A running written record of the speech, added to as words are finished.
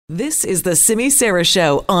This is the Simi Sara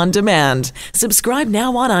Show on demand. Subscribe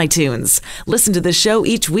now on iTunes. Listen to the show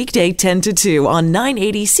each weekday 10 to 2 on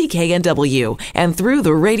 980 CKNW and through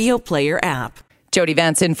the Radio Player app. Jody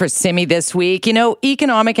Vance in for Simi this week. You know,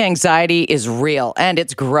 economic anxiety is real and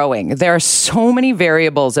it's growing. There are so many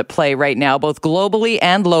variables at play right now, both globally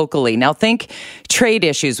and locally. Now think trade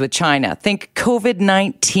issues with China. Think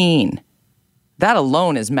COVID-19. That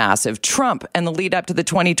alone is massive. Trump and the lead up to the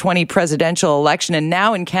 2020 presidential election. And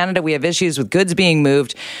now in Canada, we have issues with goods being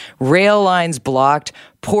moved, rail lines blocked,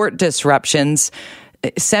 port disruptions,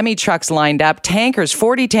 semi-trucks lined up,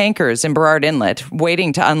 40 tankers in Burrard Inlet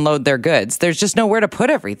waiting to unload their goods. There's just nowhere to put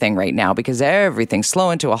everything right now because everything's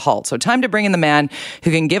slowing to a halt. So time to bring in the man who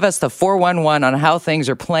can give us the 411 on how things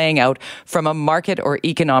are playing out from a market or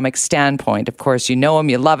economic standpoint. Of course, you know him,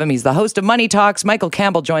 you love him. He's the host of Money Talks. Michael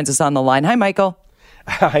Campbell joins us on the line. Hi, Michael.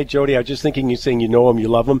 Hi, Jody. I was just thinking you saying you know him, you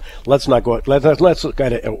love him. Let's not go. Let's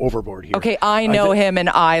get it overboard here. Okay, I know him and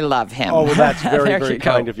I love him. Oh, well, that's very, very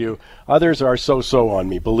kind of you. Others are so on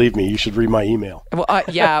me. Believe me, you should read my email.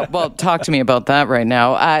 Well, talk to me about that right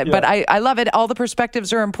now. But I love it. All the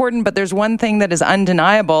perspectives are important, but there's one thing that is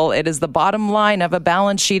undeniable. It is the bottom line of a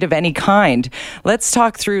balance sheet of any kind. Let's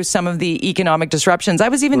talk through some of the economic disruptions. I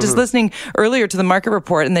was even just listening earlier to the market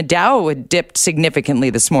report, and the Dow had dipped significantly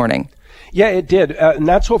this morning. Yeah, it did. And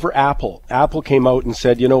that's over Apple. Apple came out and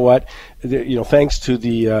said, you know what, thanks to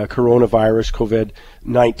the coronavirus,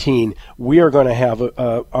 COVID-19, we are going to have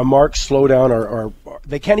a marked slowdown. Or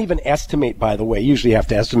they can't even estimate, by the way. Usually you have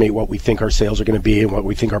to estimate what we think our sales are going to be and what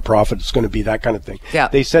we think our profit is going to be, that kind of thing. Yeah.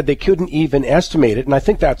 They said they couldn't even estimate it, and I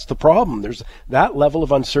think that's the problem. There's that level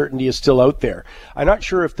of uncertainty is still out there. I'm not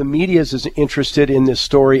sure if the media is as interested in this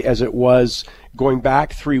story as it was going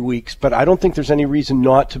back 3 weeks, but I don't think there's any reason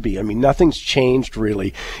not to be. I mean, nothing's changed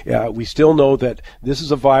really. We still know that this is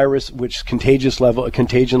a virus which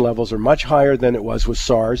contagion levels are much higher than it was with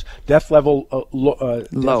SARS. Death level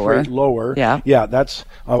lower. Yeah, that's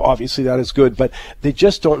obviously that is good, but they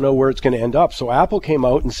just don't know where it's going to end up. So Apple came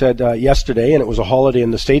out and said yesterday, and it was a holiday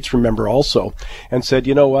in the States, remember, also, and said,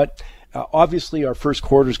 you know what? Obviously, our first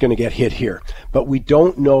quarter is going to get hit here, but we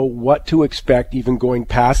don't know what to expect even going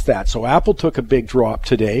past that. So Apple took a big drop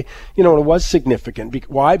today, and it was significant.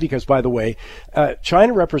 Why? Because, by the way,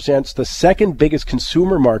 China represents the second biggest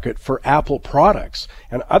consumer market for Apple products,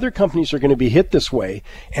 and other companies are going to be hit this way.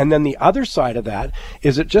 And then the other side of that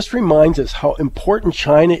is it just reminds us how important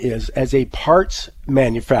China is as a parts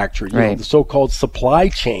manufacturer, the so-called supply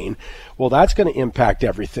chain. Well, that's going to impact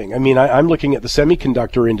everything. I mean, I'm looking at the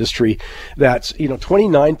semiconductor industry. That's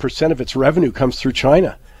 29% of its revenue comes through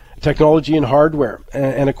China. Technology and hardware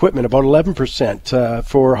and equipment, about 11%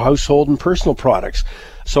 for household and personal products.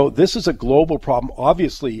 So this is a global problem.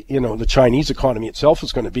 Obviously, the Chinese economy itself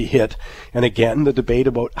is going to be hit. And again, the debate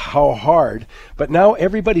about how hard. But now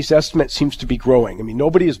everybody's estimate seems to be growing. I mean,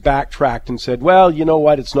 nobody has backtracked and said, well, you know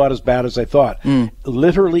what, it's not as bad as I thought.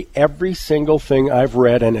 Literally every single thing I've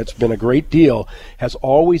read, and it's been a great deal, has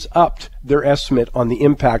always upped their estimate on the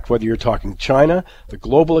impact, whether you're talking China, the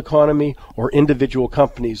global economy, or individual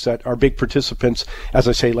companies that are big participants, as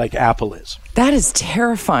I say, like Apple is. That is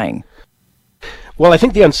terrifying. Well, I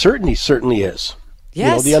think the uncertainty certainly is.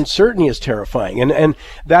 Yes. The uncertainty is terrifying. And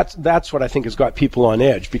that's what I think has got people on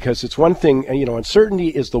edge, because it's one thing, uncertainty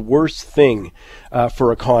is the worst thing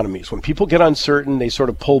for economies. When people get uncertain, they sort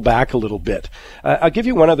of pull back a little bit. I'll give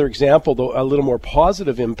you one other example, though, a little more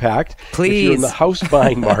positive impact. Please. If you're in the house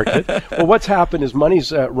buying market. Well, what's happened is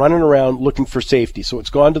money's running around looking for safety. So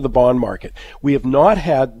it's gone to the bond market. We have not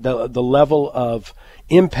had the level of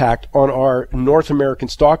impact on our North American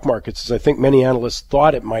stock markets as I think many analysts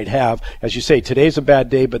thought it might have. As you say, today's a bad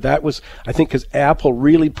day, but that was, I think, because Apple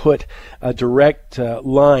really put a direct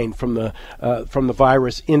line from the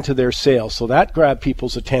virus into their sales. So that grabbed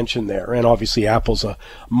people's attention there. And obviously Apple's a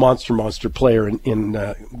monster player in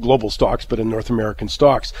global stocks, but in North American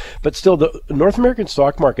stocks. But still, the North American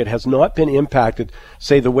stock market has not been impacted,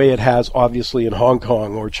 say, the way it has obviously in Hong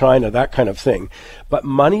Kong or China, that kind of thing. But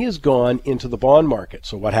money has gone into the bond market.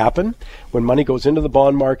 So what happened? When money goes into the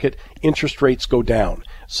bond market, interest rates go down.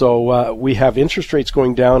 So we have interest rates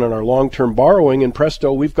going down on our long-term borrowing, and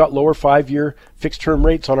presto, we've got lower 5-year fixed-term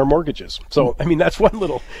rates on our mortgages. So, I mean, that's one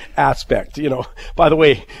little aspect. By the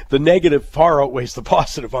way, the negative far outweighs the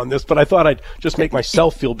positive on this, but I thought I'd just make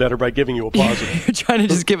myself feel better by giving you a positive. You're trying to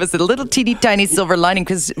just give us a little teeny tiny silver lining,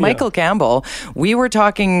 because Michael Campbell, we were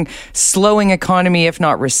talking slowing economy, if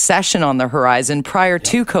not recession on the horizon prior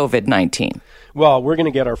to COVID-19. Well, we're going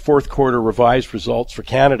to get our fourth quarter revised results for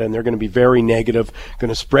Canada, and they're going to be very negative, going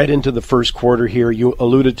to spread into the first quarter here. You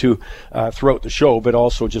alluded to throughout the show, but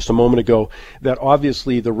also just a moment ago, that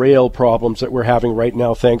obviously the rail problems that we're having right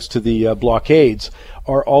now, thanks to the blockades,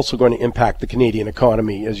 are also going to impact the Canadian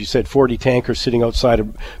economy. As you said, 40 tankers sitting outside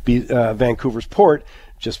of Vancouver's port,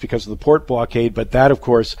 just because of the port blockade. But that, of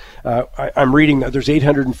course, I'm reading that there's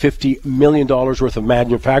 $850 million worth of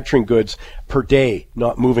manufacturing goods per day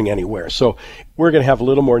not moving anywhere. So we're going to have a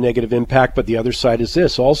little more negative impact. But the other side is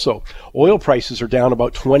this also. Oil prices are down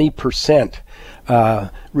about 20%.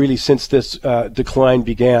 Really since this decline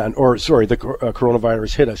began, the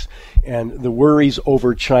coronavirus hit us, and the worries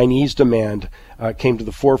over Chinese demand came to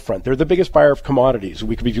the forefront. They're the biggest buyer of commodities.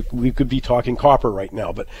 We could be talking copper right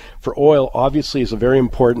now, but for oil, obviously, is a very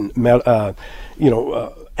important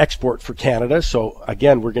export for Canada. So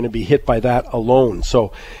again, we're going to be hit by that alone.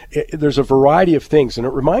 So there's a variety of things, and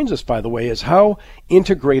it reminds us, by the way, is how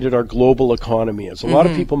integrated our global economy is. A lot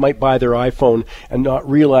of people might buy their iPhone and not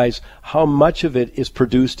realize how much of it is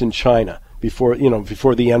produced in China before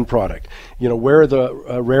the end product. Where are the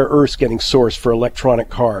rare earths getting sourced for electronic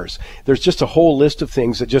cars? There's just a whole list of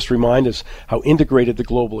things that just remind us how integrated the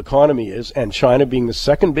global economy is, and China, being the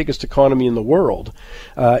second biggest economy in the world,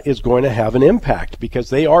 is going to have an impact, because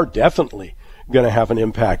they are definitely going to have an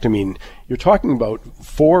impact. I mean, you're talking about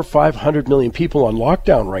 400 or 500 million people on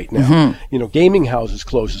lockdown right now. Gaming houses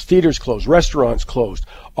closed, theaters closed, restaurants closed.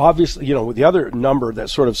 Obviously, the other number that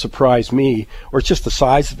sort of surprised me, or it's just the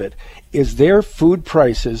size of it, is their food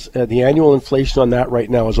prices. The annual inflation on that right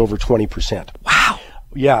now is over 20%. Wow.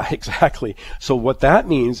 Yeah, exactly. So what that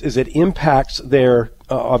means is it impacts their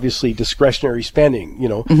obviously discretionary spending.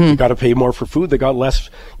 They got to pay more for food. They got less,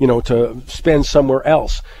 to spend somewhere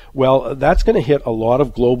else. Well, that's going to hit a lot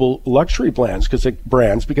of global luxury brands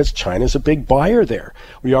because China's a big buyer there.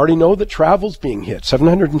 We already know that travel's being hit.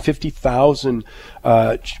 750,000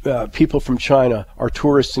 people from China are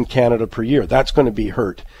tourists in Canada per year. That's going to be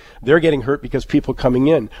hurt. They're getting hurt because people coming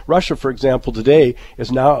in. Russia, for example, today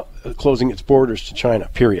is now closing its borders to China,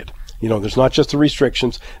 period. There's not just the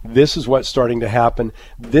restrictions. This is what's starting to happen.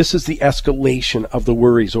 This is the escalation of the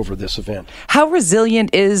worries over this event. How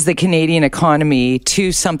resilient is the Canadian economy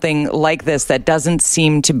to something like this that doesn't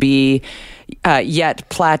seem to be yet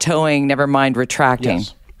plateauing, never mind retracting?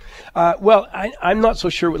 Yes. Well, I'm not so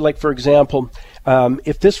sure. Like, for example,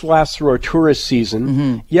 if this lasts through our tourist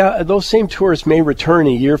season, those same tourists may return a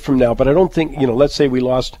year from now. But I don't think, let's say we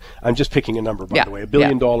lost, I'm just picking a number, by the way, $1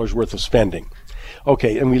 billion worth of spending.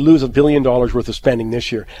 Okay, and we lose $1 billion worth of spending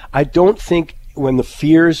this year. I don't think when the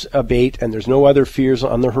fears abate and there's no other fears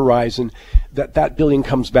on the horizon, that billion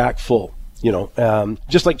comes back full.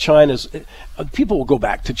 Just like China's, people will go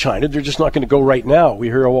back to China. They're just not going to go right now. We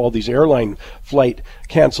hear all these airline flight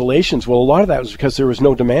cancellations. Well, a lot of that was because there was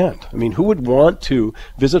no demand. I mean, who would want to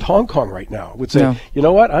visit Hong Kong right now? Would say, you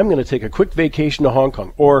know what, I'm going to take a quick vacation to Hong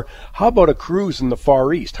Kong. Or how about a cruise in the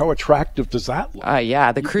Far East? How attractive does that look?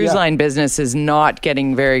 The cruise line business is not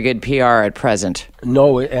getting very good PR at present.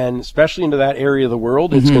 No, and especially into that area of the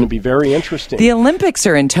world, it's going to be very interesting. The Olympics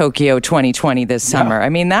are in Tokyo 2020 this summer. I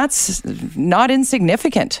mean, that's not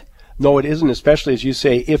insignificant. No, it isn't, especially as you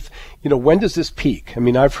say, when does this peak? I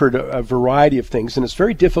mean, I've heard a variety of things, and it's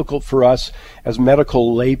very difficult for us as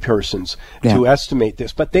medical laypersons to estimate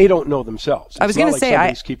this, but they don't know themselves. I was going to say,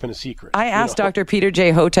 somebody's keeping a secret. I asked Dr. Peter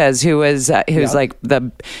J. Hotez, who's like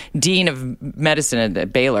the dean of medicine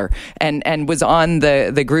at Baylor, and was on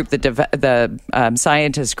the group the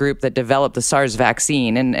scientist group that developed the SARS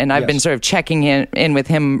vaccine, and I've been sort of checking in with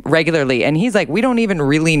him regularly, and he's like, we don't even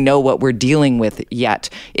really know what we're dealing with yet.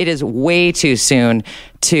 It is way too soon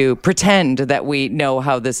to pretend that we know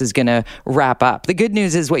how this is going to wrap up. The good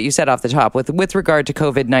news is what you said off the top. With regard to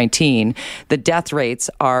COVID-19, the death rates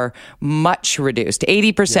are much reduced.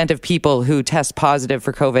 80% of people who test positive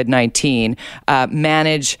for COVID-19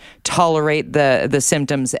 tolerate the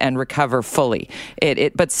symptoms and recover fully.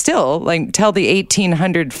 But still, like, tell the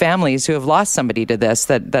 1,800 families who have lost somebody to this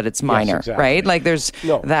that it's minor, exactly. Right? Like, there's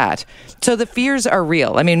that. So the fears are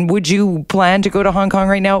real. I mean, would you plan to go to Hong Kong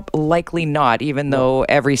right now? Likely not, even though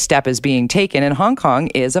every step is being taken. And Hong Kong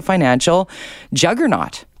is a financial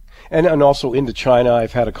juggernaut. And also into China.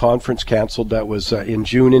 I've had a conference canceled that was in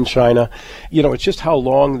June in China. It's just how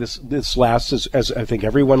long this lasts, as I think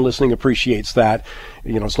everyone listening appreciates that.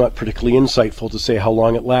 It's not particularly insightful to say how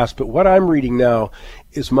long it lasts. But what I'm reading now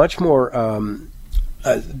is much more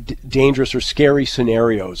dangerous or scary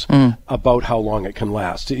scenarios about how long it can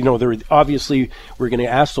last. Obviously, we're going to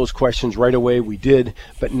ask those questions right away. We did.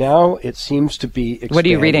 But now it seems to be expanding. What are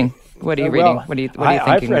you reading? What are you reading? What are you thinking?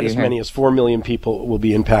 I've read as many as 4 million people will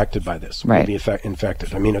be impacted by this, right. will be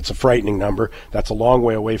infected. I mean, it's a frightening number. That's a long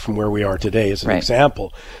way away from where we are today as an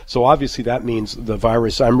example. So obviously that means the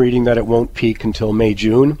virus, I'm reading that it won't peak until May,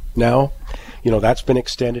 June now. That's been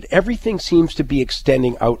extended. Everything seems to be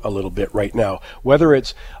extending out a little bit right now, whether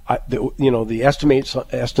it's, the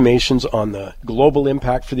estimations on the global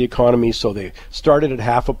impact for the economy. So they started at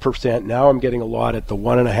 0.5%. Now I'm getting a lot at the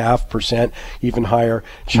 1.5%, even higher.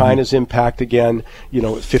 China's impact again,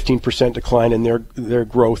 15% decline in their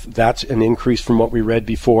growth. That's an increase from what we read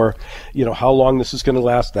before. How long this is going to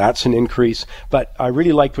last, that's an increase. But I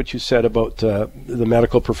really liked what you said about the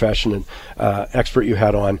medical profession and expert you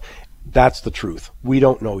had on. That's the truth. We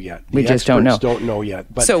don't know yet. We just don't know. Don't know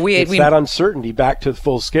yet. But so it's that uncertainty back to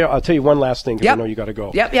full scale. I'll tell you one last thing, because I know you got to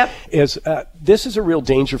go. This is a real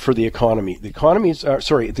danger for the economy.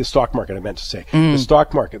 The stock market, I meant to say. The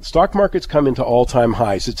stock market. The stock market's come into all-time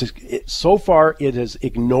highs. So far, it has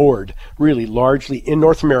ignored, really largely, in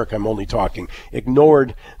North America, I'm only talking,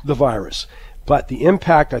 ignored the virus. But the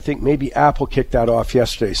impact, I think maybe Apple kicked that off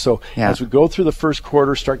yesterday. So as we go through the first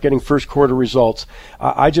quarter, start getting first quarter results,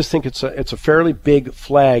 I just think it's a fairly big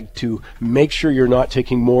flag to make sure you're not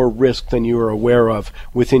taking more risk than you are aware of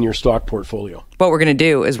within your stock portfolio. What we're going to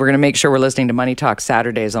do is we're going to make sure we're listening to Money Talk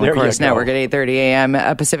Saturdays on the Corus Network at 8:30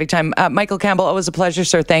 a.m. Pacific time. Michael Campbell, always a pleasure,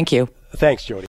 sir. Thank you. Thanks, Jody.